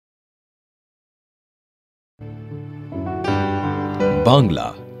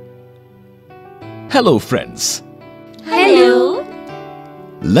Bangla. Hello friends. Hello.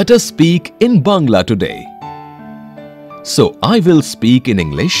 Let us speak in Bangla today. So I will speak in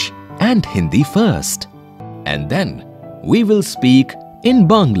English and Hindi first, and then we will speak in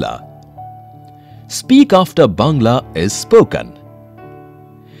Bangla. Speak after Bangla is spoken.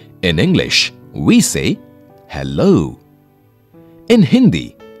 In English, we say hello. In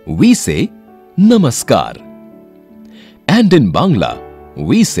Hindi, we say namaskar. And in Bangla,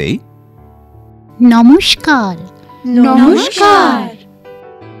 we say নমস্কার। Namaskar.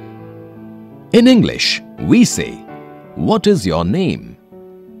 In English, we say, what is your name?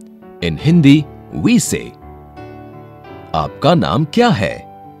 In Hindi, we say, आपका नाम क्या है?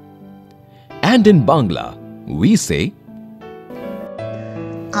 And in Bangla, we say,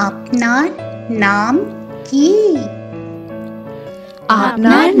 আপনার নাম কি?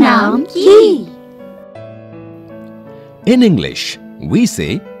 আপনার নাম কি? in English, we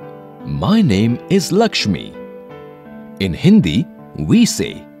say, my name is Lakshmi. In Hindi, we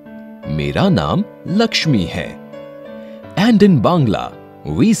say, मेरा नाम लक्ष्मी है. And in Bangla,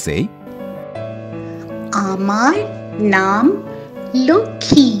 we say, আমার নাম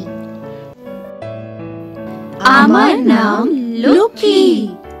লক্ষ্মী। আমার নাম Lakshmi.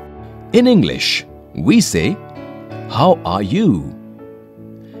 in English, we say, how are you?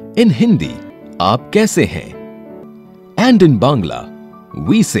 In Hindi, आप कैसे हैं? And in Bangla,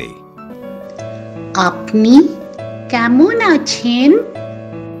 we say, আপনি কেমন আছেন?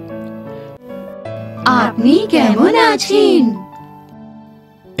 আপনি কেমন আছেন?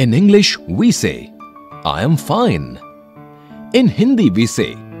 in English, we say, I am fine. In Hindi, we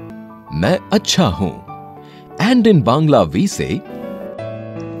say, मैं अच्छा हूँ. And in Bangla, we say,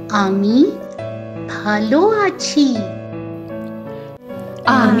 আমি ভালো আছি।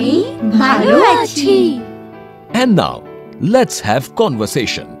 আমি ভালো আছি। and now, let's have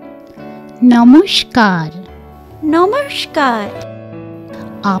conversation. নমস্কার। নমস্কার।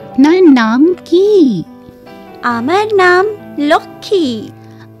 আপনার নাম কি? আমার নাম লক্ষ্মী।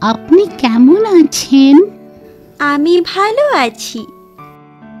 আপনি কেমন আছেন? আমি ভালো আছি।